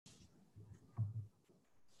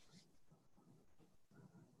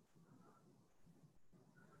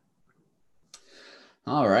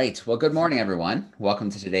All right. Well, good morning, everyone. Welcome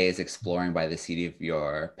to today's Exploring by the Seat of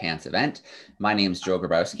Your Pants event. My name is Joe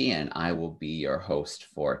Grabowski, and I will be your host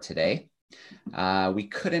for today. We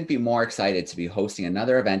couldn't be more excited to be hosting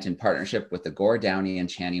another event in partnership with the Gore, Downie, and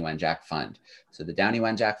Chanie Wenjack Fund. So the Downie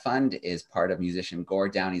Wenjack Fund is part of musician Gore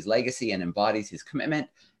Downie's legacy and embodies his commitment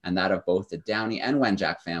and that of both the Downie and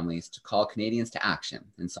Wenjack families to call Canadians to action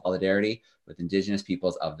in solidarity with Indigenous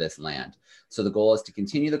peoples of this land. So the goal is to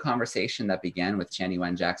continue the conversation that began with Chanie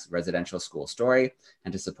Wenjack's residential school story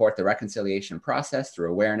and to support the reconciliation process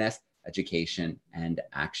through awareness, education, and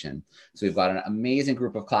action. So we've got an amazing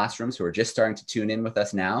group of classrooms who are just starting to tune in with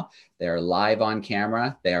us now. They are live on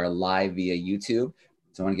camera. They are live via YouTube.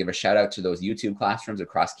 So I want to give a shout out to those YouTube classrooms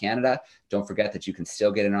across Canada. Don't forget that you can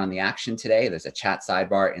still get in on the action today. There's a chat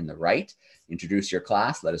sidebar in the right. Introduce your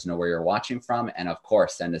class, let us know where you're watching from, and of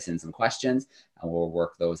course, send us in some questions and we'll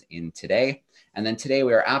work those in today. And then today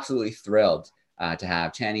we are absolutely thrilled to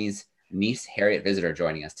have Chanie's niece, Harriet Visitor,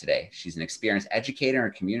 joining us today. She's an experienced educator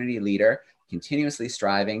and community leader, continuously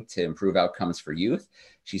striving to improve outcomes for youth.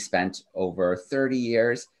 She spent over 30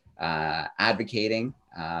 years advocating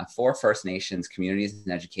for First Nations communities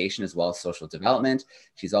in education as well as social development.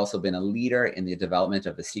 She's also been a leader in the development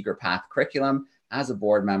of the Secret Path curriculum as a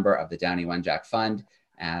board member of the Downie Wenjack Fund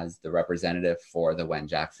as the representative for the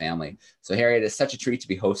Wenjack family. So Harriet, it's such a treat to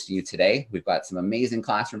be hosting you today. We've got some amazing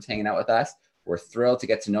classrooms hanging out with us. We're thrilled to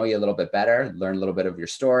get to know you a little bit better, learn a little bit of your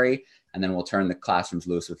story, and then we'll turn the classrooms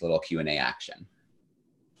loose with a little Q&A action.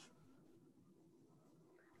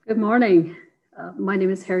 Good morning. My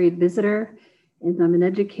name is Harriet Visitor, and I'm an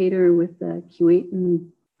educator with the Keewatin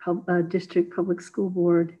District Public School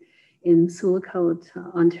Board in Sullicote,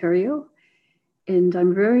 Ontario. And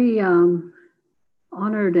I'm very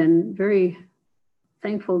honored and very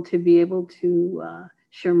thankful to be able to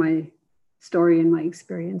share my story and my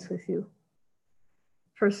experience with you.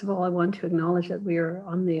 First of all, I want to acknowledge that we are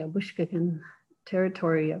on the Wishkeken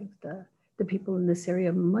territory of the people in this area.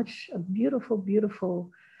 A beautiful, beautiful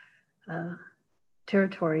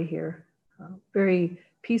territory here, very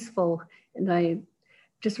peaceful. And I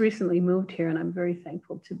just recently moved here and I'm very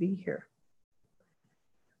thankful to be here.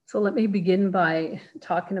 So let me begin by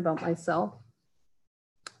talking about myself.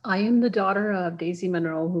 I am the daughter of Daisy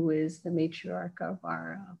Monroe, who is the matriarch of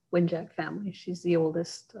our Wenjack family. She's the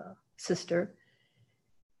oldest sister.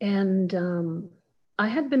 And I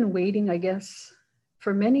had been waiting, I guess,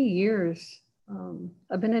 for many years.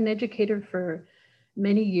 I've been an educator for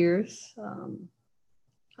many years.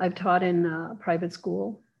 I've taught in private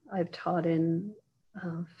school. I've taught in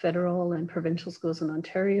federal and provincial schools in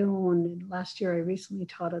Ontario. And last year, I recently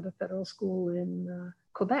taught at a federal school in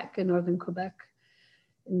Quebec, in northern Quebec,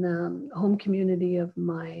 in the home community of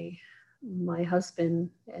my husband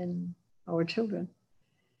and our children.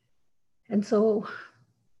 And so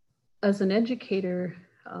as an educator,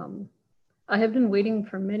 I have been waiting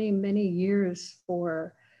for many, many years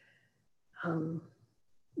for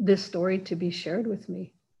this story to be shared with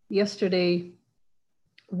me. Yesterday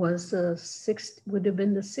was would have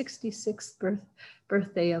been the 66th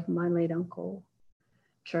birthday of my late uncle,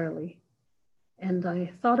 Charlie. And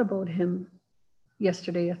I thought about him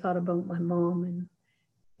yesterday. I thought about my mom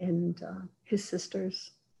and his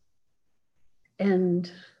sisters.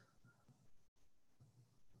 And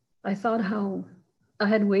I thought how I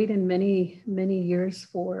had waited many, many years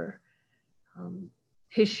for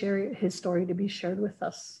his story to be shared with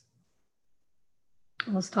us.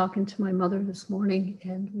 I was talking to my mother this morning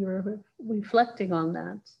and we were reflecting on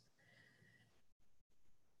that.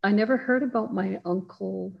 I never heard about my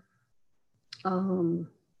uncle.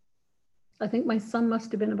 I think my son must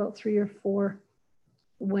have been about 3 or 4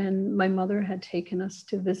 when my mother had taken us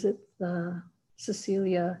to visit the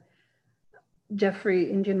Cecilia Jeffrey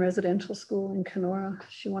Indian Residential School in Kenora.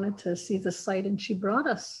 She wanted to see the site and she brought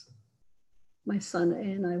us, my son,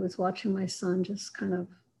 and I was watching my son just kind of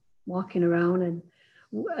walking around, and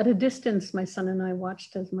at a distance, my son and I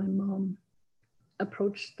watched as my mom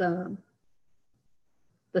approached the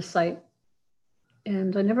site.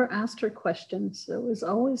 And I never asked her questions. It was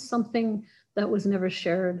always something that was never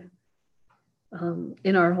shared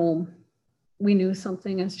in our home. We knew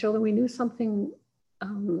something as children, we knew something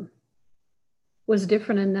was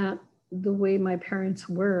different in that the way my parents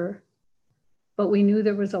were, but we knew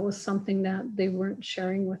there was always something that they weren't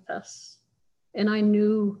sharing with us. And I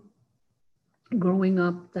knew growing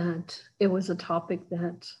up that it was a topic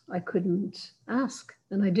that I couldn't ask,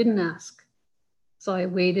 and I didn't ask. So I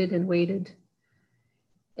waited and waited.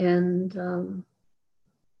 And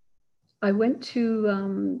I went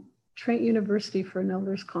to Trent University for an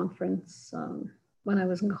elders conference when I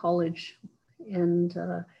was in college. And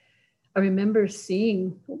I remember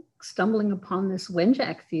stumbling upon this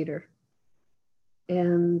Wenjack Theater.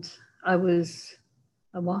 And I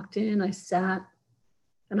walked in, I sat,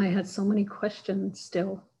 and I had so many questions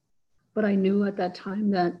still. But I knew at that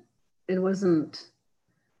time that I wasn't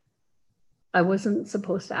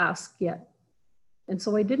supposed to ask yet. And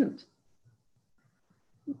so I didn't.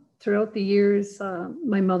 Throughout the years,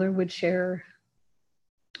 my mother would share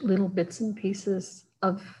little bits and pieces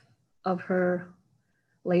of her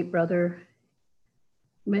late brother.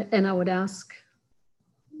 And I would ask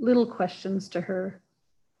little questions to her,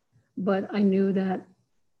 but I knew that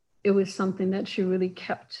it was something that she really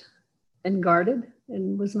kept and guarded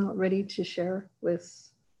and was not ready to share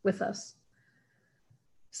with us.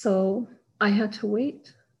 So I had to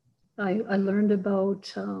wait. I learned about,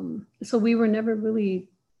 so we were never really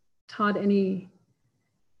taught anything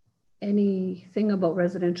about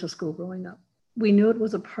residential school growing up. We knew it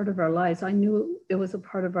was a part of our lives. I knew it was a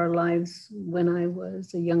part of our lives when I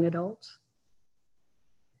was a young adult.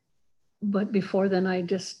 But before then, I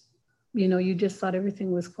just, you just thought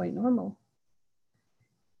everything was quite normal.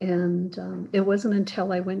 And it wasn't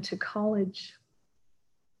until I went to college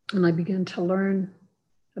and I began to learn,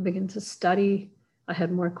 I began to study, I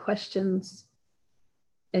had more questions,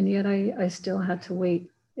 and yet I still had to wait.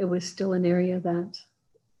 It was still an area that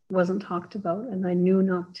wasn't talked about, and I knew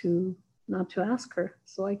not to ask her,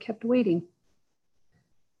 so I kept waiting.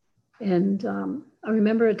 And I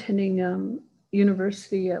remember attending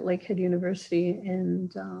university at Lakehead University,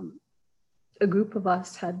 and a group of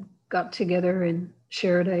us had got together and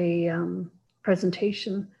shared a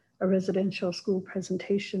presentation, a residential school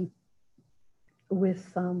presentation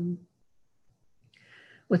with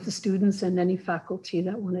the students and any faculty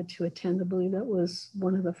that wanted to attend. I believe that was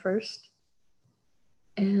one of the first.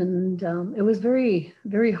 And it was very,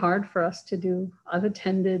 very hard for us to do. I've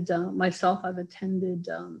attended,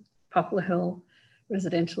 Poplar Hill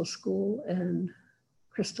Residential School and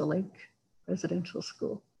Crystal Lake Residential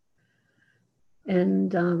School.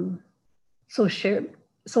 And so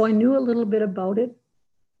I knew a little bit about it,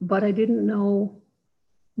 but I didn't know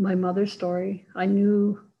my mother's story. I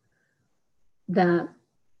knew that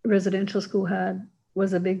residential school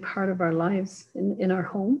was a big part of our lives in our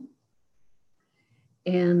home.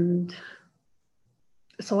 And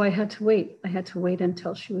so I had to wait. I had to wait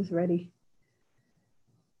until she was ready.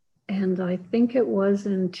 And I think it was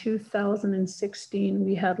in 2016,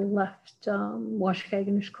 we had left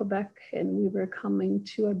Waskaganish, Quebec, and we were coming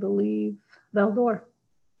to, I believe, Val-d'Or.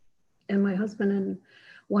 And my husband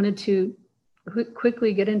wanted to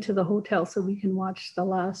quickly get into the hotel so we can watch the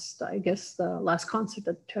last concert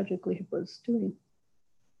that Tragically Hip was doing.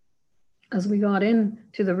 As we got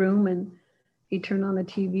into the room and he turned on the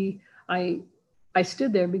TV, I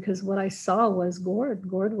stood there because what I saw was Gord.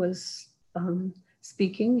 Gord was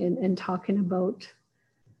speaking and talking about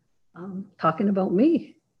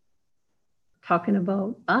me, talking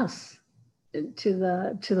about us to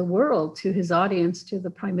the world, to his audience, to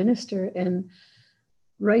the Prime Minister. And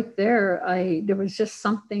right there, there was just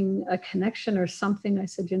something, a connection or something. I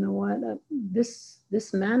said, you know what, this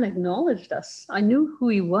man acknowledged us. I knew who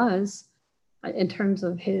he was in terms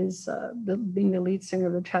of his being the lead singer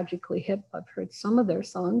of the Tragically Hip. I've heard some of their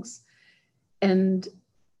songs,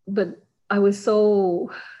 but I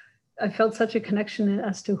felt such a connection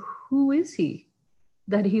as to who is he,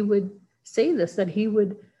 that he would say this, that he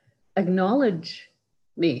would acknowledge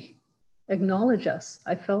me, acknowledge us.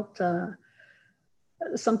 I felt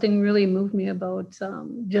something really moved me about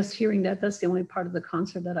just hearing that. That's the only part of the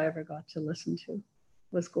concert that I ever got to listen to,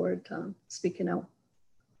 was Gord speaking out.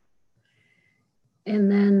 And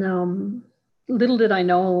then little did I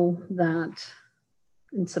know that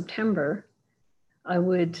in September, I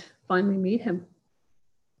would finally meet him.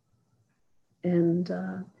 And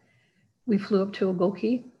we flew up to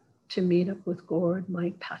Ogoki to meet up with Gord,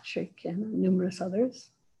 Mike, Patrick, and numerous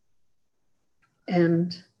others.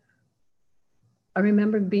 And I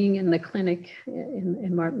remember being in the clinic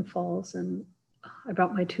in Martin Falls, and I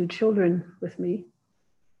brought my 2 children with me.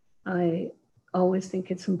 I always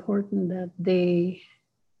think it's important that they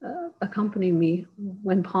accompany me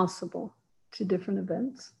when possible to different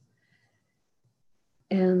events.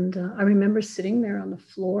 And I remember sitting there on the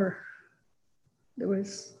floor. There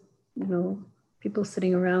was, people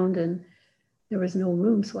sitting around and there was no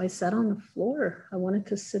room. So I sat on the floor. I wanted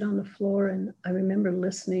to sit on the floor. And I remember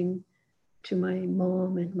listening to my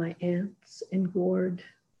mom and my aunts and Gord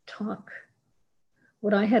talk.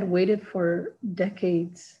 What I had waited for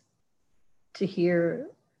decades to hear,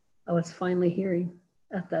 I was finally hearing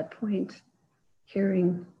at that point,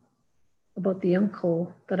 hearing about the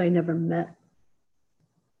uncle that I never met,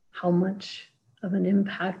 how much of an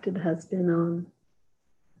impact it has been on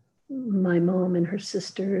my mom and her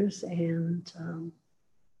sisters. And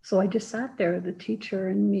so I just sat there. The teacher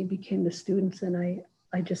and me became the students, and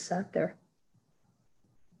I just sat there.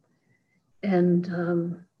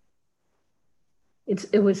 And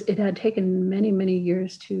it had taken many, many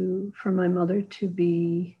years for my mother to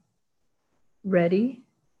be ready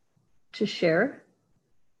to share.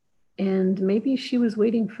 And maybe she was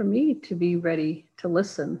waiting for me to be ready to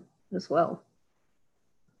listen as well.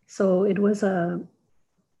 So it was I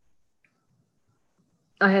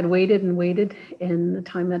had waited and waited, and the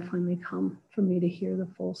time had finally come for me to hear the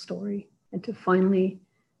full story and to finally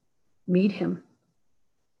meet him,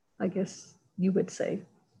 I guess you would say.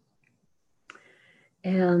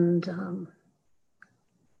 And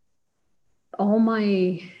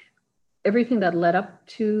everything that led up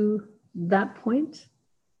to that point,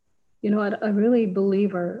 I really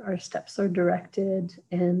believe our steps are directed,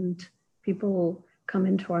 and people come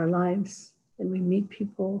into our lives and we meet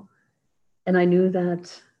people. And I knew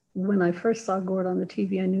that when I first saw Gord on the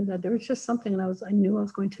TV, I knew that there was just something, and I knew I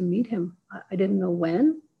was going to meet him. I didn't know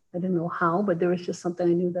when, I didn't know how, but there was just something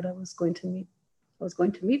I knew that I was going to meet. I was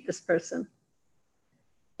going to meet this person.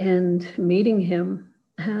 And meeting him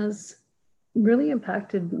has really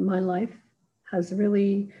impacted my life, has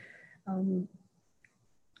really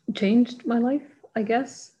changed my life, I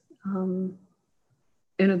guess, in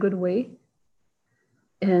a good way.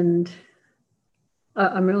 And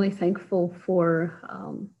I'm really thankful for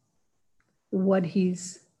what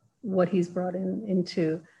he's brought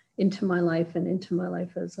into my life, and into my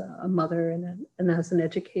life as a mother and as an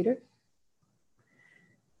educator.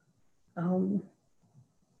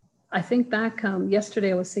 I think back,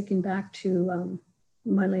 yesterday I was thinking back to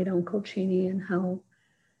my late uncle Chanie, and how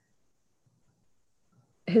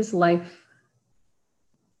his life,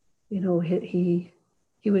 he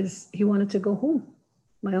wanted to go home.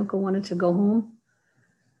 My uncle wanted to go home.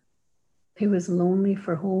 He was lonely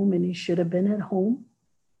for home, and he should have been at home.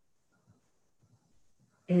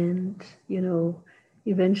 And,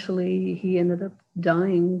 eventually he ended up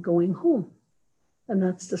dying going home. And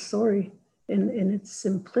that's the story in its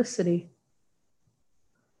simplicity.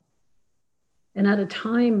 And at a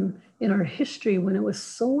time in our history when it was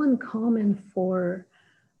so uncommon for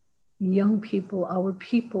young people, our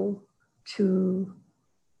people, to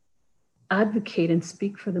advocate and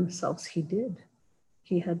speak for themselves, he did.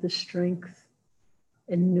 He had the strength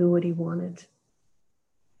and knew what he wanted.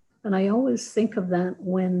 And I always think of that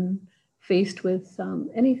when faced with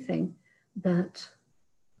anything, that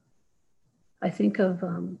I think of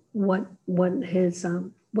what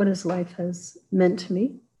his life has meant to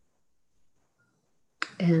me,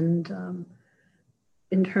 and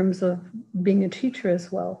in terms of being a teacher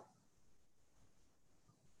as well,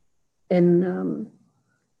 and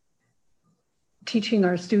teaching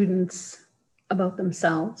our students about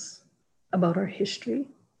themselves, about our history,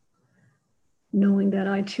 knowing that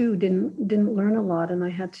I too didn't learn a lot, and I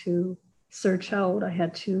had to search out, I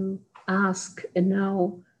had to ask. And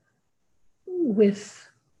now with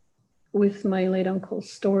my late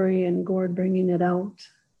uncle's story and Gord bringing it out,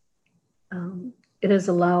 it has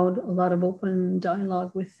allowed a lot of open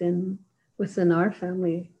dialogue within our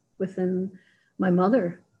family, within my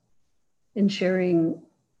mother, in sharing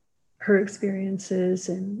her experiences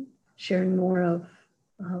and sharing more of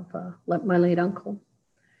my late uncle.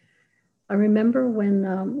 I remember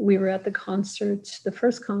when we were at the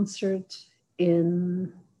first concert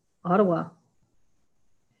in Ottawa,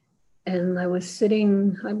 and I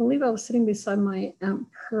believe I was sitting beside my Aunt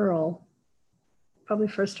Pearl, probably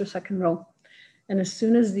first or second row. And as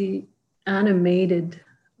soon as the animated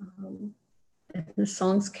the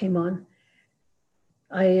songs came on,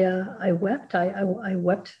 I wept. I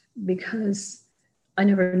wept because I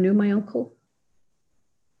never knew my uncle.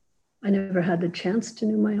 I never had the chance to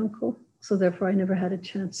know my uncle. So therefore, I never had a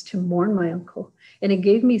chance to mourn my uncle. And it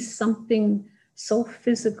gave me something so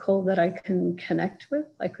physical that I can connect with.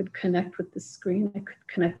 I could connect with the screen. I could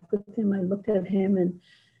connect with him. I looked at him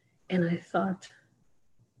and I thought,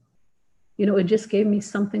 it just gave me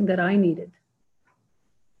something that I needed.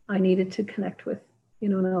 I needed to connect with.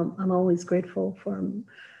 And I'm always grateful for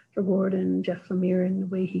Gord and Jeff Lemire and the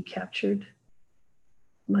way he captured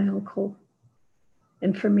my uncle.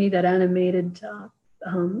 And for me, that animated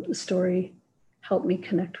story helped me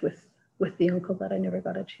connect with the uncle that I never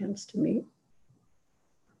got a chance to meet.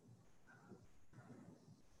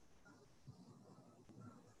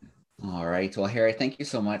 All right. Well, Harriet, thank you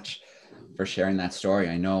so much for sharing that story.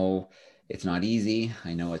 I know it's not easy.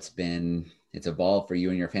 I know it's evolved for you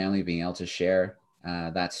and your family being able to share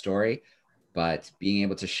that story, but being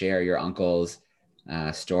able to share your uncle's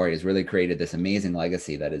story has really created this amazing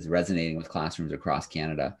legacy that is resonating with classrooms across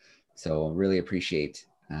Canada. So really appreciate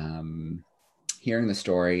hearing the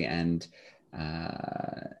story and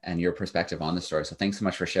your perspective on the story. So thanks so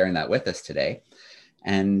much for sharing that with us today.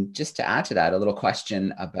 And just to add to that, a little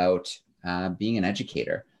question about being an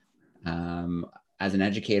educator. As an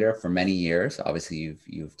educator for many years, obviously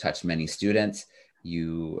you've touched many students.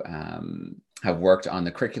 You have worked on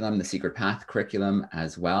the curriculum, the Secret Path curriculum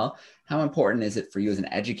as well. How important is it for you as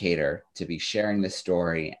an educator to be sharing this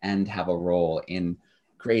story and have a role in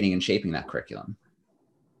creating and shaping that curriculum?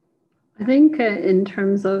 I think in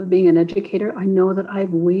terms of being an educator, I know that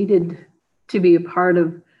I've waited to be a part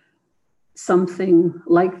of something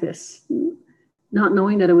like this, not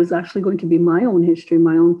knowing that it was actually going to be my own history,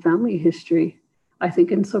 my own family history. I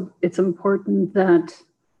think it's important that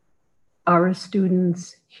our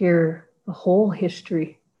students hear the whole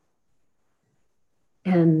history,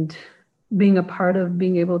 and being a part of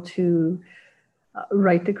being able to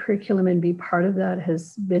write the curriculum and be part of that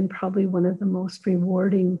has been probably one of the most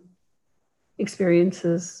rewarding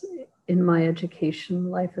experiences in my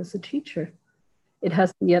education life as a teacher. It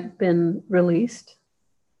hasn't yet been released,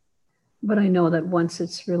 but I know that once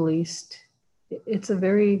it's released, it's a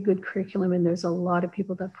very good curriculum, and there's a lot of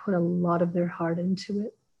people that put a lot of their heart into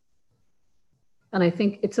it. And I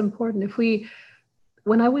think it's important.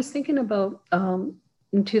 When I was thinking about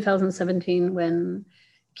in 2017, when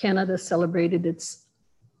Canada celebrated its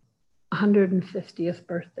 150th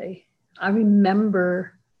birthday, I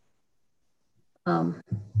remember, and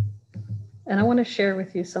I want to share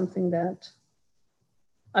with you something that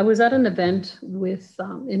I was at an event with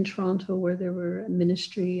in Toronto where there were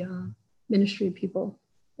ministry people,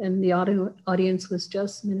 and the audience was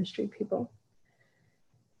just ministry people.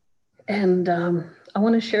 And I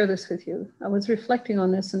want to share this with you. I was reflecting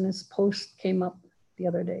on this, and this post came up the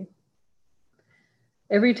other day.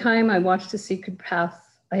 Every time I watched The Secret Path,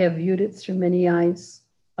 I have viewed it through many eyes.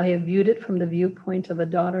 I have viewed it from the viewpoint of a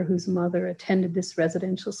daughter whose mother attended this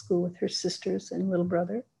residential school with her sisters and little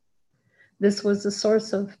brother. This was the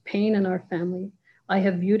source of pain in our family. I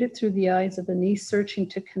have viewed it through the eyes of a niece searching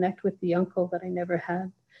to connect with the uncle that I never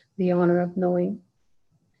had the honor of knowing.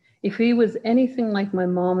 If he was anything like my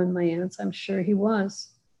mom and my aunts, I'm sure he was.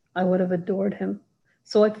 I would have adored him.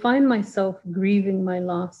 So I find myself grieving my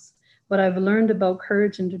loss, but I've learned about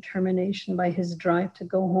courage and determination by his drive to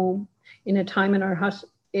go home in a time in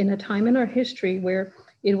our history where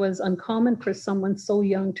it was uncommon for someone so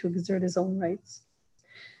young to exert his own rights.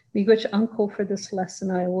 Miigwech uncle for this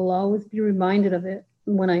lesson. I will always be reminded of it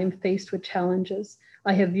when I am faced with challenges.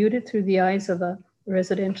 I have viewed it through the eyes of a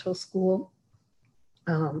residential school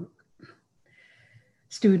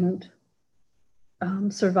student,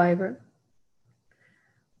 survivor.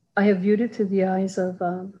 I have viewed it through the eyes of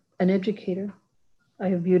an educator. I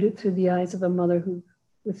have viewed it through the eyes of a mother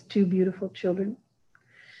with two beautiful children.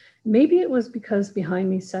 Maybe it was because behind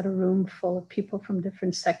me sat a room full of people from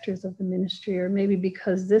different sectors of the ministry, or maybe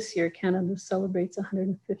because this year Canada celebrates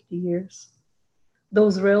 150 years.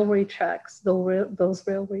 Those railway tracks,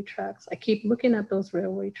 I keep looking at those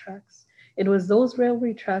railway tracks. It was those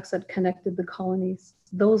railway tracks that connected the colonies.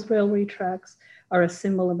 Those railway tracks are a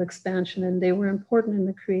symbol of expansion, and they were important in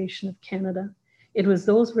the creation of Canada. It was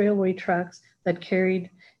those railway tracks that carried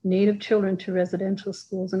Native children to residential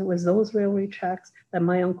schools, and it was those railway tracks that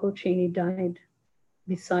my uncle Chanie died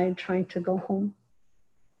beside trying to go home.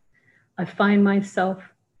 I find myself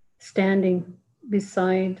standing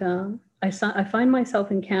beside, I find myself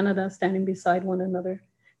in Canada standing beside one another,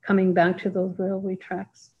 coming back to those railway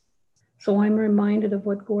tracks. So I'm reminded of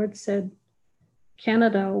what Gord said,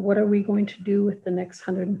 Canada, what are we going to do with the next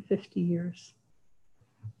 150 years?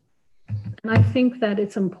 And I think that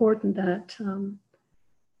it's important that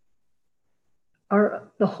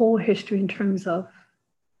the whole history in terms of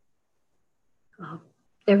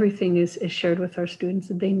everything is shared with our students.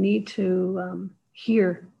 That they need to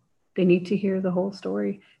hear the whole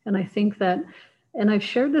story. And I think that, and I've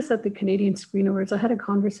shared this at the Canadian Screen Awards. I had a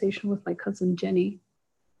conversation with my cousin Jenny,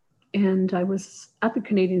 and I was at the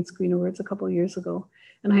Canadian Screen Awards a couple of years ago,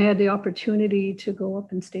 and I had the opportunity to go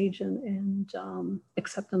up on stage and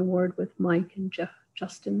accept an award with Mike and Jeff,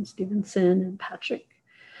 Justin Stevenson and Patrick.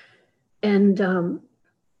 And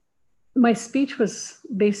my speech was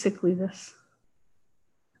basically this.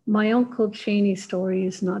 My Uncle Chanie's story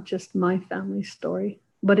is not just my family story,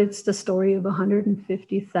 but it's the story of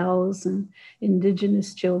 150,000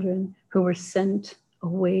 Indigenous children who were sent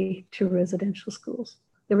away to residential schools.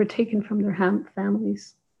 They were taken from their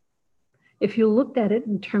families. If you looked at it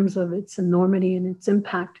in terms of its enormity and its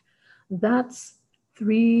impact, that's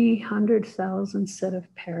 300,000 set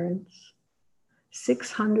of parents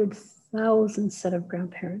 600,000 set of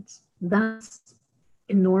grandparents. That's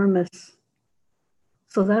enormous.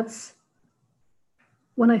 So that's,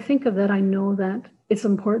 when I think of that, I know that it's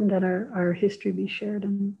important that our history be shared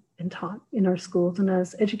and taught in our schools. And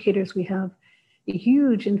as educators, we have a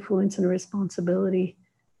huge influence and a responsibility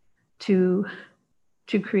to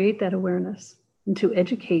create that awareness and to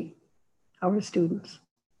educate our students.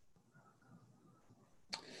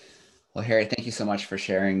 Well, Harriet, thank you so much for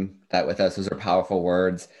sharing that with us. Those are powerful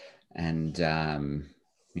words. And,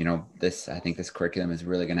 you know, I think this curriculum is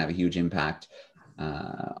really going to have a huge impact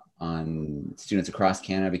on students across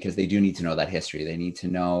Canada, because they do need to know that history. They need to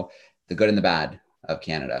know the good and the bad of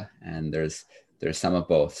Canada. And there's some of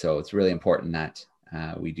both. So it's really important that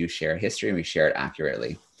we do share history and we share it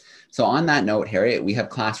accurately. So on that note, Harriet, we have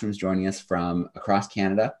classrooms joining us from across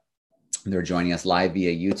Canada. They're joining us live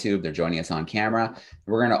via YouTube. They're joining us on camera.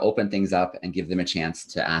 We're going to open things up and give them a chance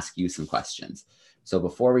to ask you some questions. So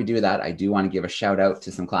before we do that, I do want to give a shout out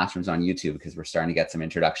to some classrooms on YouTube, because we're starting to get some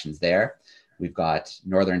introductions there. We've got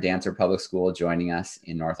Northern Dancer Public School joining us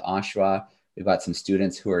in North Oshawa. We've got some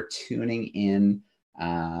students who are tuning in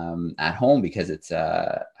at home because it's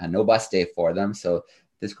a no bus day for them. So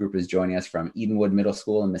this group is joining us from Edenwood Middle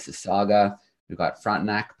School in Mississauga. We've got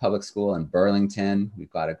Frontenac Public School in Burlington.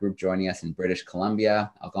 We've got a group joining us in British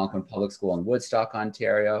Columbia, Algonquin Public School in Woodstock,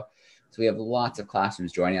 Ontario. So we have lots of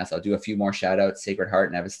classrooms joining us. I'll do a few more shout outs. Sacred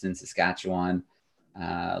Heart in Evanston, Saskatchewan.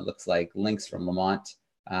 Looks like Lynx from Lamont,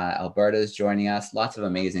 Alberta is joining us. Lots of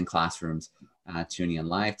amazing classrooms tuning in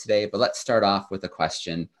live today. But let's start off with a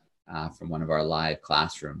question from one of our live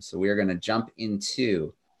classrooms. So we are going to jump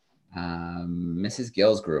into Mrs.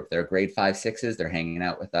 Gill's group. They're grade 5-6s. They're hanging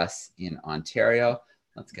out with us in Ontario.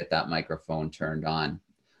 Let's get that microphone turned on.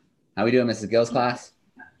 How we doing, Mrs. Gill's class?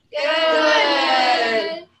 Good.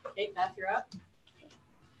 Hey, Beth, you're up.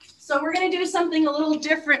 So we're going to do something a little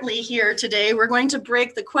differently here today. We're going to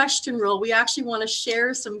break the question rule. We actually want to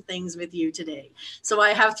share some things with you today. So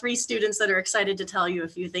I have 3 students that are excited to tell you a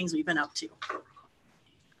few things we've been up to.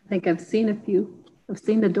 I think I've seen a few. I've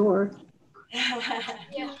seen the door.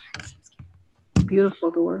 Yeah.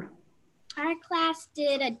 Beautiful door. Our class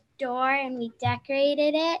did a door and we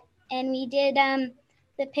decorated it, and we did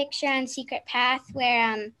the picture on Secret Path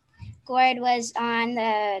where Gord was on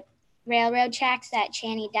the railroad tracks that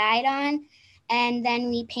Chanie died on, and then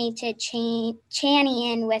we painted Chanie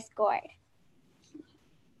in with Gord.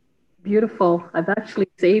 Beautiful. I've actually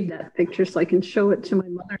saved that picture so I can show it to my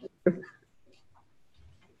mother.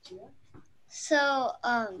 So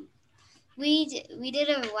we did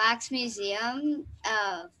a wax museum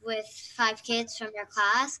with 5 kids from your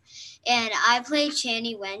class, and I played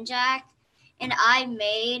Downie Wenjack, and I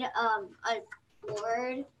made a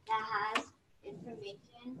board that has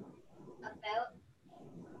information about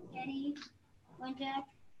Downie Wenjack.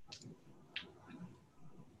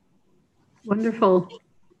 Wonderful.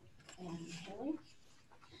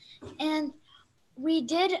 And we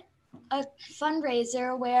did a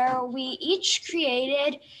fundraiser where we each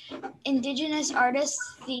created Indigenous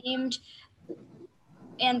artists themed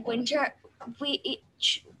and winter. We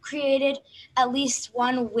each created at least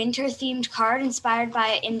one winter themed card inspired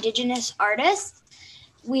by Indigenous artists.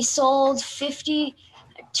 We sold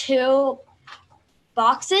 52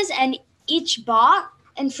 boxes, and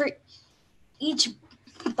for each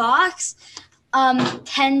box,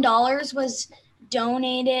 $10 was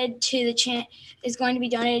donated to the is going to be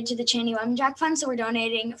donated to the Downie Wenjack Fund. So we're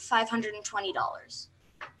donating $520.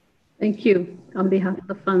 Thank you on behalf of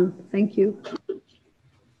the fund. Thank you.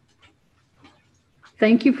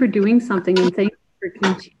 Thank you for doing something, and thank you for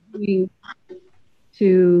continuing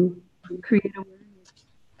to create awareness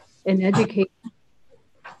and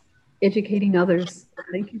educating others.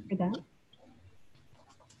 Thank you for that.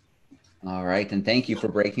 All right. And thank you for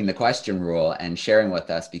breaking the question rule and sharing with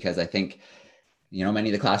us, because I think, you know, many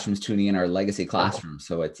of the classrooms tuning in are legacy classrooms.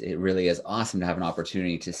 So it really is awesome to have an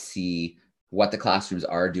opportunity to see what the classrooms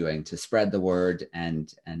are doing to spread the word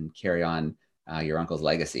and carry on your uncle's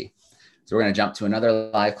legacy. So we're going to jump to another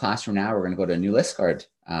live classroom now. We're going to go to New Liskeard,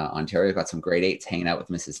 Ontario. We've got some grade 8s hanging out with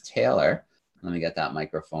Mrs. Taylor. Let me get that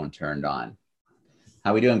microphone turned on.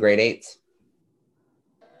 How we doing, grade 8s?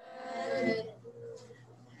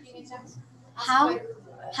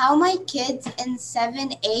 How my kids in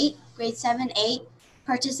grade 7-8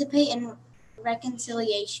 participate in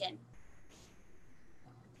reconciliation?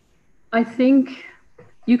 I think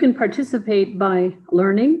you can participate by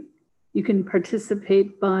learning. You can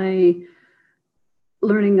participate by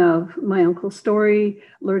learning of my uncle's story,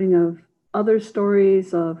 learning of other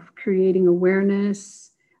stories, of creating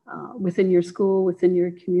awareness within your school, within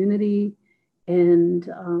your community, and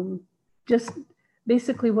just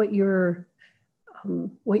basically what you're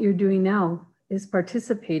doing now is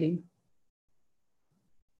participating.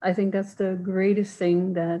 I think that's the greatest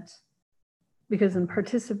thing, that because in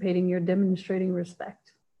participating, you're demonstrating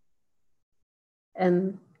respect.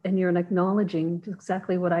 And you're acknowledging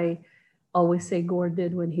exactly what I always say Gore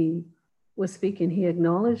did when he was speaking. He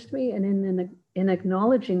acknowledged me, and in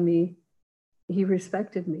acknowledging me, he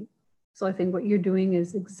respected me. So I think what you're doing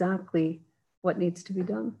is exactly what needs to be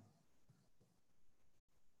done.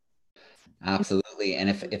 Absolutely. And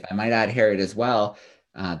if I might add, Harriet, as well,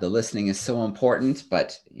 the listening is so important,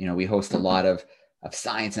 but we host a lot of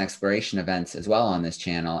science and exploration events as well on this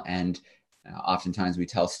channel. And oftentimes we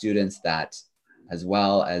tell students that as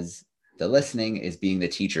well as the listening is being the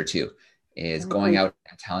teacher too, is going out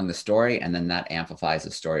and telling the story, and then that amplifies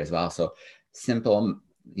the story as well. So simple,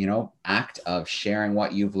 act of sharing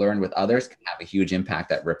what you've learned with others can have a huge impact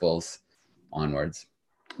that ripples onwards.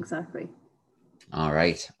 Exactly. All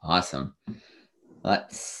right. Awesome.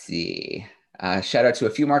 Let's see. Shout out to a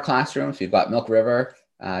few more classrooms. We've got Milk River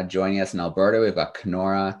joining us in Alberta. We've got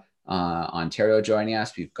Kenora, Ontario joining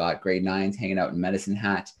us. We've got grade 9s hanging out in Medicine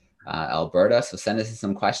Hat, Alberta. So send us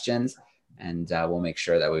some questions, and we'll make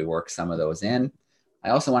sure that we work some of those in. I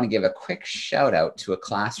also want to give a quick shout out to a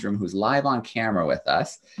classroom who's live on camera with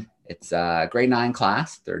us. It's a grade 9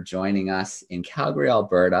 class. They're joining us in Calgary,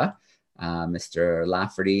 Alberta, Mr.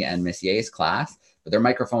 Lafferty and Miss Ye's class, but their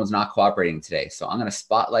microphone's not cooperating today. So I'm going to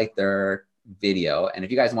spotlight their video. And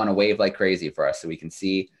if you guys want to wave like crazy for us so we can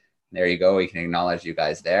see, there you go. We can acknowledge you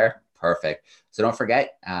guys there. Perfect. So don't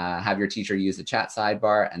forget, have your teacher use the chat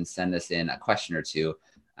sidebar and send us in a question or two,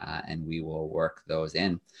 and we will work those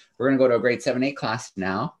in. We're going to go to a grade 7-8 class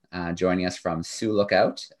now. Joining us from Sioux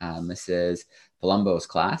Lookout, Mrs. Palumbo's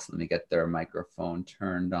class. Let me get their microphone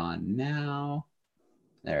turned on now.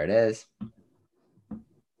 There it is.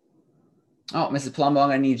 Oh, Mrs. Palumbo, I'm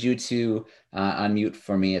going to need you to unmute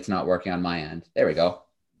for me. It's not working on my end. There we go.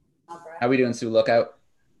 How are we doing, Sioux Lookout?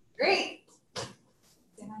 Great.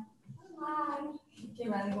 Hi. Okay,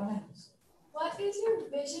 Riley, go ahead. What is your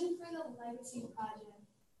vision for the Legacy Project?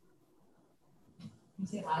 Can you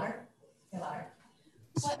say it louder? Say it louder.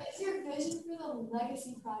 What is your vision for the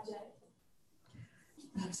Legacy Project?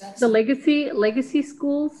 The legacy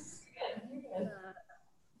schools.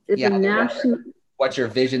 It's a national. What's your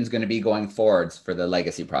vision's going to be going forwards for the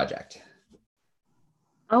Legacy Project?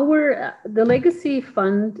 The Legacy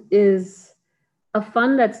Fund is a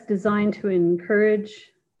fund that's designed to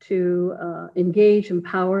encourage, to engage,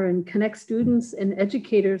 empower, and connect students and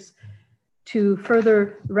educators to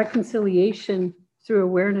further reconciliation through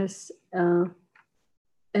awareness and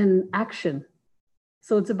action.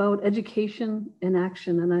 So it's about education and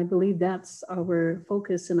action, and I believe that's our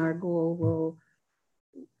focus and our goal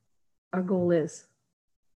is.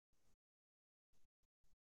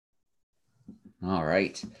 All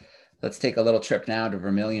right. Let's take a little trip now to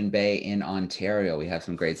Vermilion Bay in Ontario. We have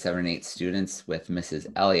some grade 7 and 8 students with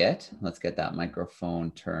Mrs. Elliott. Let's get that microphone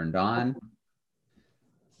turned on.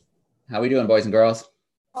 How are we doing, boys and girls?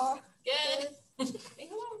 Good.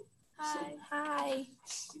 Hi. Hi.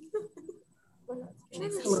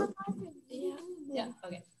 Yeah.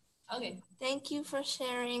 Okay. Okay. Thank you for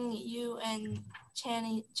sharing you and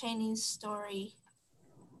Chanie's story.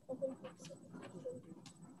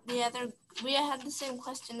 We had the same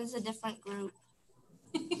question as a different group.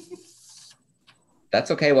 That's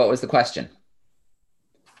okay. What was the question?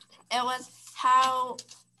 It was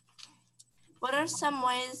what are some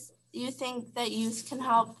ways you think that youth can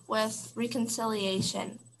help with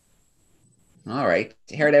reconciliation? All right.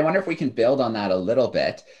 Harriet, I wonder if we can build on that a little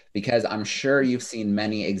bit, because I'm sure you've seen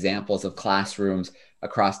many examples of classrooms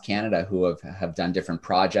across Canada who have done different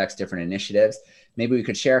projects, different initiatives. Maybe we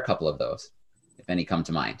could share a couple of those, if any come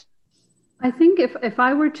to mind. I think if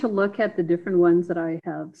I were to look at the different ones that I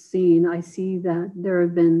have seen, I see that there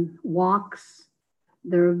have been walks,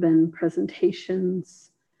 there have been presentations,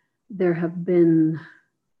 there have been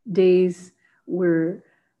days where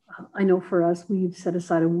I know for us, we've set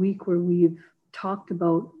aside a week where we've talked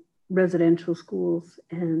about residential schools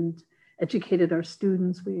and educated our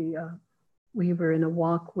students. We were in a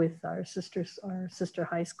walk with our sister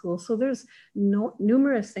high school. So there's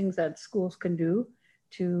numerous things that schools can do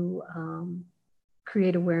to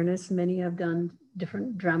create awareness. Many have done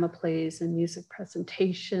different drama plays and music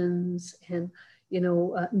presentations and,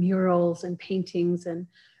 murals and paintings and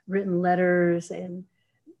written letters. And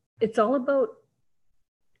it's all about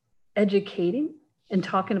educating and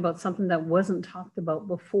talking about something that wasn't talked about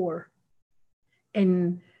before,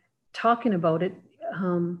 and talking about it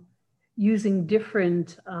using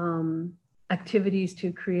different activities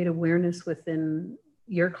to create awareness within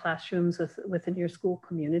your classrooms within your school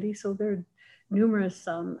community. So there are numerous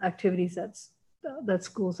activities that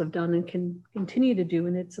schools have done and can continue to do.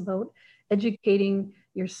 And it's about educating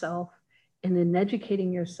yourself. And in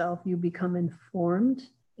educating yourself, you become informed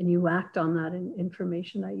and you act on that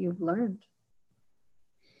information that you've learned.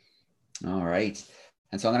 All right.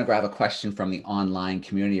 And so I'm going to grab a question from the online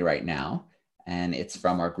community right now. And it's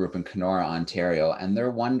from our group in Kenora, Ontario. And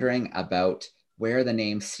they're wondering about where the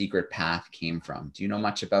name Secret Path came from. Do you know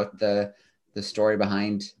much about the story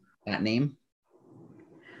behind that name?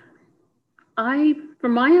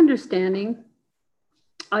 From my understanding,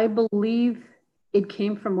 I believe it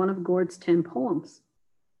came from one of Gord's 10 poems.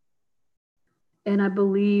 And I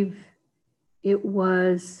believe it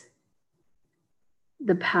was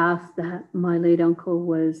the path that my late uncle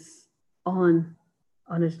was on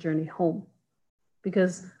his journey home.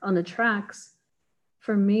 Because on the tracks,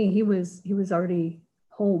 for me, he was already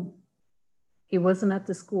home. He wasn't at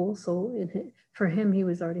the school, so for him, he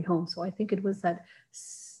was already home. So I think it was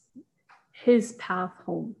his path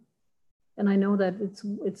home. And I know that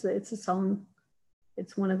it's a song.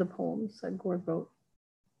 It's one of the poems that Gord wrote.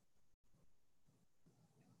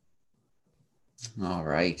 All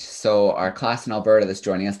right. So our class in Alberta that's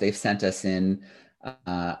joining us, they've sent us in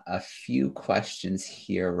a few questions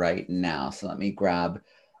here right now. So let me grab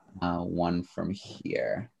one from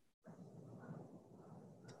here.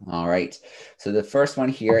 All right. So the first one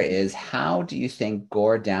here is, how do you think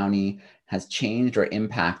Gord Downie has changed or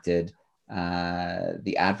impacted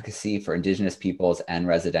the advocacy for Indigenous peoples and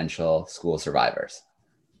residential school survivors?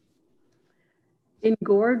 In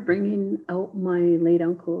Gord bringing out my late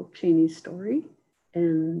uncle Chanie's story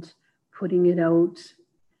and putting it out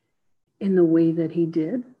in the way that he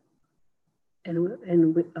did,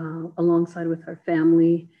 and alongside with our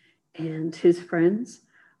family and his friends,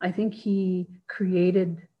 I think he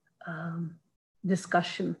created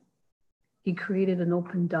discussion. He created an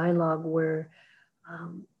open dialogue where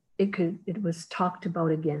it was talked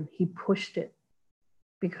about again. He pushed it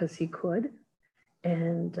because he could,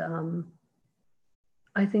 and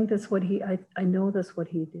I think that's what I know that's what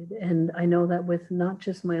he did. And I know that with not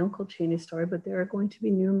just my Uncle Chanie's story, but there are going to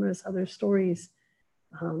be numerous other stories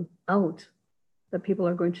out that people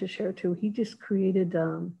are going to share too. He just created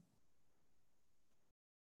an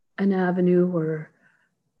avenue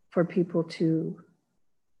for people to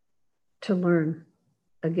learn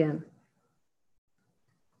again.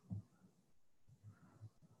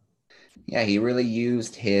 Yeah, he really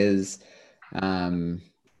used his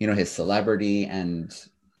his celebrity and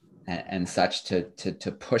such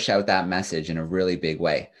to push out that message in a really big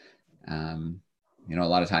way. A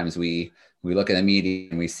lot of times we look at the media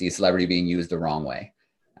and we see celebrity being used the wrong way,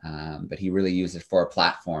 but he really used it for a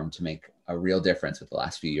platform to make a real difference with the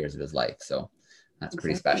last few years of his life. So that's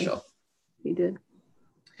pretty special. He did.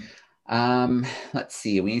 Let's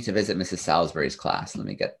see. We need to visit Mrs. Salisbury's class. Let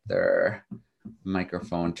me get their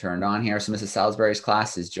microphone turned on here. So Mrs. Salisbury's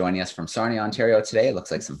class is joining us from Sarnia, Ontario today. It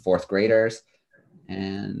looks like some fourth graders,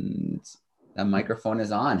 and the microphone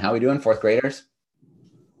is on. How are we doing, fourth graders?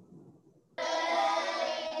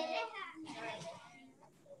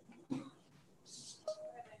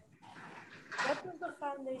 What does the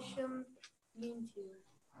foundation mean to you?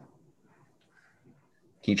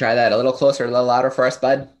 Can you try that a little closer, a little louder for us,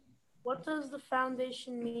 bud? What does the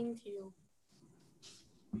foundation mean to you?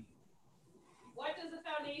 What does the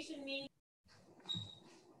foundation mean?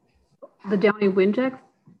 The Downie Wenjack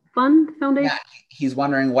Fund Foundation? Yeah, he's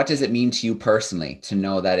wondering, what does it mean to you personally to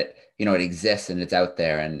know that it exists and it's out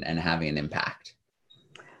there and having an impact?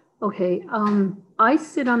 Okay, I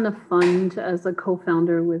sit on the fund as a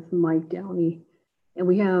co-founder with Mike Downie, and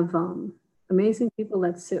we have amazing people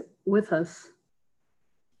that sit with us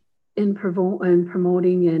in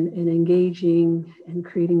promoting and engaging and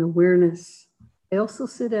creating awareness. I also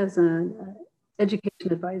sit as an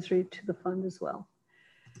education advisory to the fund as well.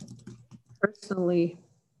 Personally,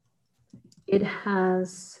 it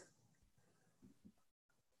has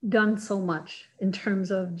done so much in terms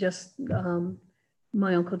of just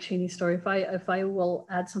my Uncle Chanie's story. If I will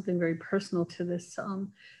add something very personal to this,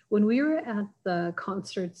 when we were at the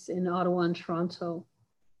concerts in Ottawa and Toronto,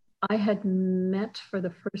 I had met for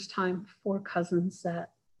the first time 4 cousins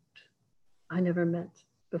that I never met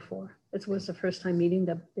before. It was the first time meeting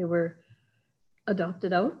that they were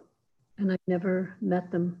adopted out, and I never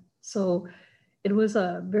met them. So it was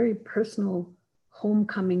a very personal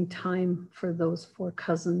homecoming time for those 4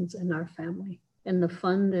 cousins and our family. And the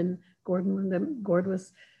fund and Gord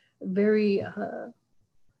was very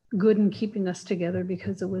good in keeping us together,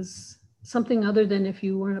 because it was something other than if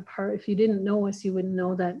you weren't a part, if you didn't know us, you wouldn't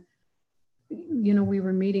know that you know, we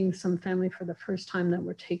were meeting some family for the first time that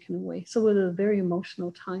were taken away. So it was a very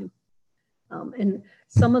emotional time. And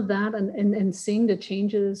some of that and seeing the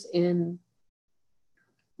changes in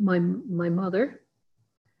my mother,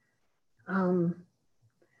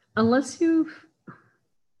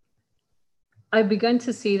 I've begun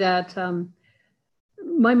to see that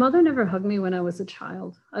my mother never hugged me when I was a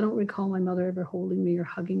child. I don't recall my mother ever holding me or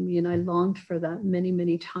hugging me, and I longed for that many,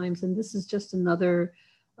 many times. And this is just another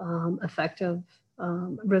effect of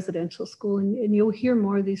residential school. And you'll hear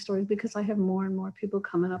more of these stories because I have more and more people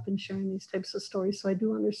coming up and sharing these types of stories. So I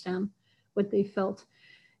do understand what they felt.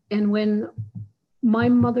 And when my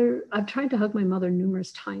mother, I've tried to hug my mother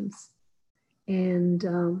numerous times,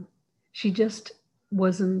 and she just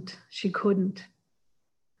wasn't, she couldn't.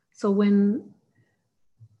 So when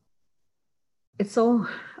it's so,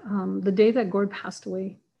 the day that Gord passed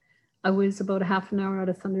away, I was about a half an hour out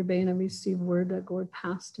of Thunder Bay and I received word that Gord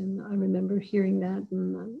passed. And I remember hearing that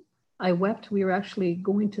and I wept. We were actually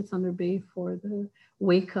going to Thunder Bay for the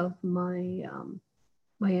wake of my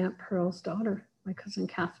Aunt Pearl's daughter, my cousin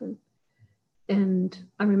Catherine. And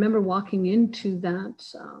I remember walking into that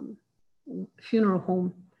funeral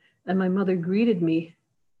home and my mother greeted me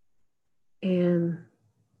and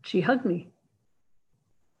she hugged me.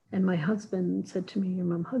 And my husband said to me, "Your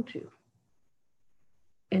mom hugged you."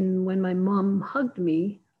 And when my mom hugged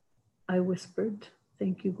me, I whispered,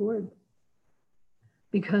 "Thank you, Gord."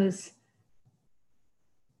 Because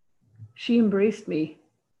she embraced me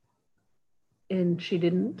and she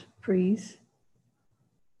didn't freeze.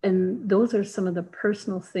 And those are some of the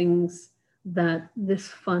personal things that this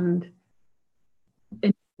fund,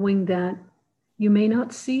 and knowing that you may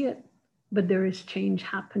not see it, but there is change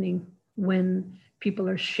happening when people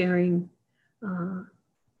are sharing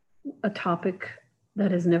a topic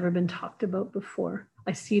that has never been talked about before.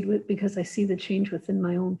 I see it because I see the change within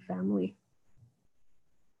my own family.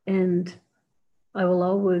 And I will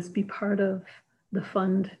always be part of the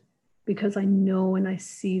fund because I know and I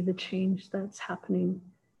see the change that's happening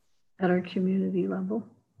at our community level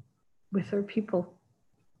with our people,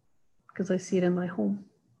 because I see it in my home,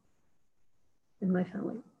 in my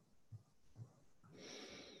family.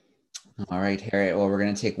 All right, Harriet. Well, we're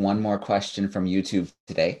going to take one more question from YouTube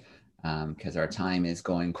today because our time is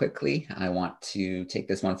going quickly. I want to take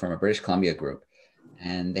this one from a British Columbia group,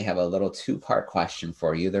 and they have a little two-part question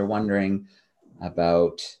for you. They're wondering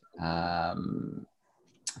about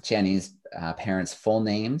Chanie's parents' full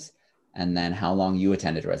names and then how long you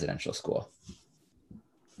attended residential school.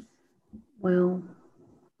 Well,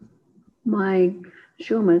 my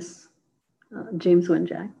Shumas, James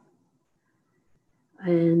Wenjack,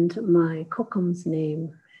 and my Kokum's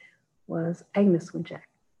name was Agnes Wenjack.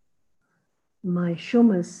 My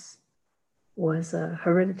Shumas was a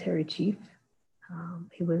hereditary chief.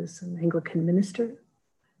 He was an Anglican minister,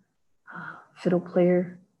 fiddle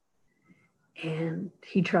player, and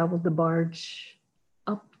he traveled the barge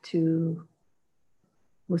up to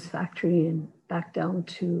Moose Factory and back down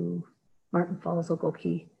to Martin Falls,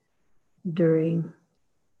 Ogoki during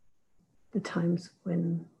the times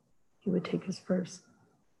when he would take his verse.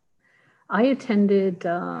 I attended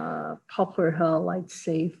Poplar Hill, I'd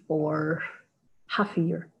say, for half a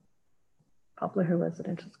year, Poplar Hill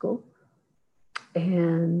Residential School.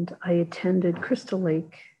 And I attended Crystal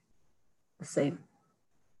Lake the same.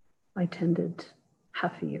 I attended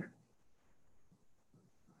half a year.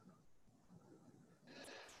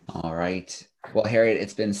 All right. Well, Harriet,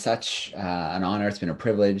 it's been such an honor. It's been a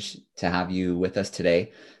privilege to have you with us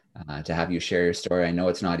today, to have you share your story. I know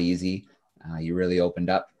it's not easy. You really opened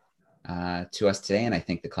up to us today, and I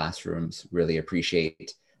think the classrooms really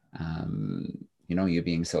appreciate you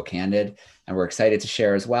being so candid. And we're excited to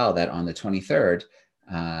share as well that on the 23rd,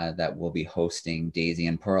 that we'll be hosting Daisy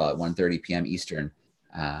and Pearl at 1:30 p.m. Eastern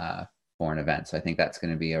for an event. So I think that's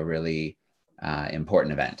going to be a really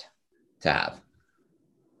important event to have.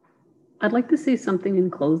 I'd like to say something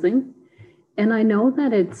in closing. And I know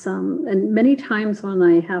that it's, and many times when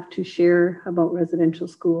I have to share about residential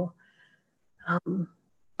school,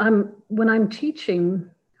 when I'm teaching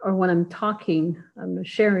or when I'm talking, I'm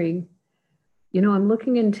sharing, I'm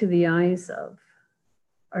looking into the eyes of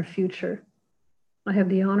our future. I have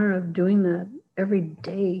the honor of doing that every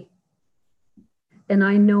day. And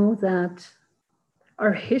I know that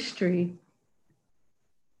our history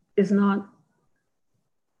is not,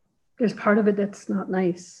 there's part of it that's not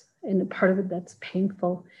nice and a part of it that's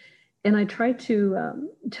painful. And I try to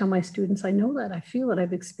tell my students, I know that, I feel that,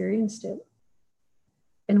 I've experienced it.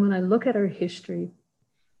 And when I look at our history,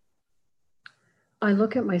 I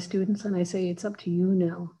look at my students and I say, it's up to you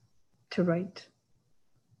now to write.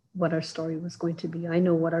 what our story was going to be. I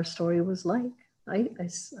know what our story was like. I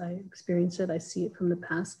experience it. I see it from the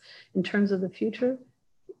past. In terms of the future,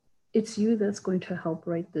 it's you that's going to help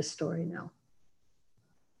write this story now.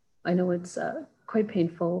 I know it's quite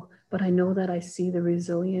painful, but I know that I see the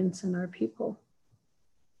resilience in our people,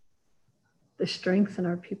 the strength in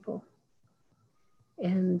our people.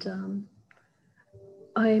 And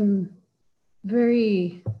I'm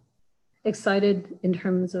very excited in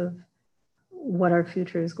terms of what our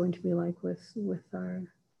future is going to be like with our,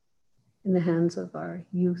 in the hands of our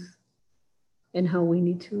youth, and how we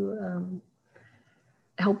need to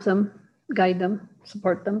help them, guide them,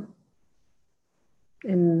 support them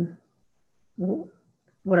in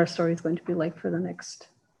what our story is going to be like for the next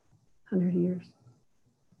 100 years.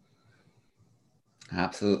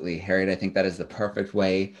 Absolutely. Harriet, I think that is the perfect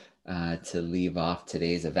way to leave off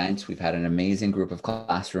today's event. We've had an amazing group of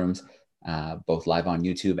classrooms, both live on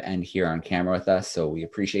YouTube and here on camera with us. So we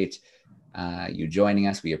appreciate you joining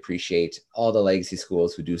us. We appreciate all the legacy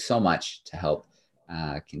schools who do so much to help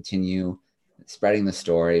continue spreading the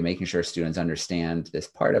story, making sure students understand this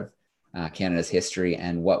part of Canada's history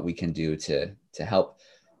and what we can do to help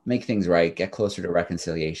make things right, get closer to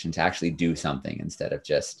reconciliation, to actually do something instead of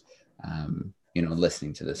just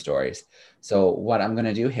listening to the stories. So what I'm going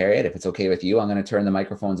to do, Harriet, if it's okay with you, I'm going to turn the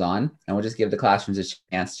microphones on and we'll just give the classrooms a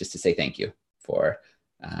chance just to say thank you for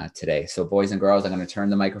today. So boys and girls, I'm going to turn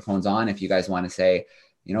the microphones on if you guys want to say,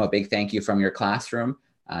 a big thank you from your classroom,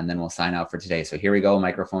 and then we'll sign out for today. So here we go.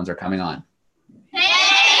 Microphones are coming on.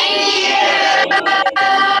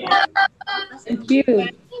 Thank you.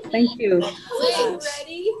 Thank you.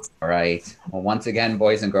 All right. Well, once again,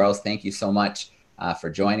 boys and girls, thank you so much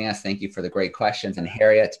for joining us. Thank you for the great questions. And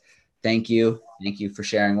Harriet, thank you. Thank you for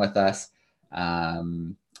sharing with us.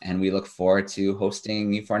 And we look forward to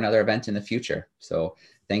hosting you for another event in the future. So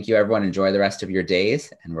thank you, everyone. Enjoy the rest of your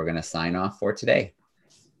days. And we're going to sign off for today.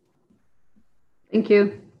 Thank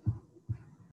you.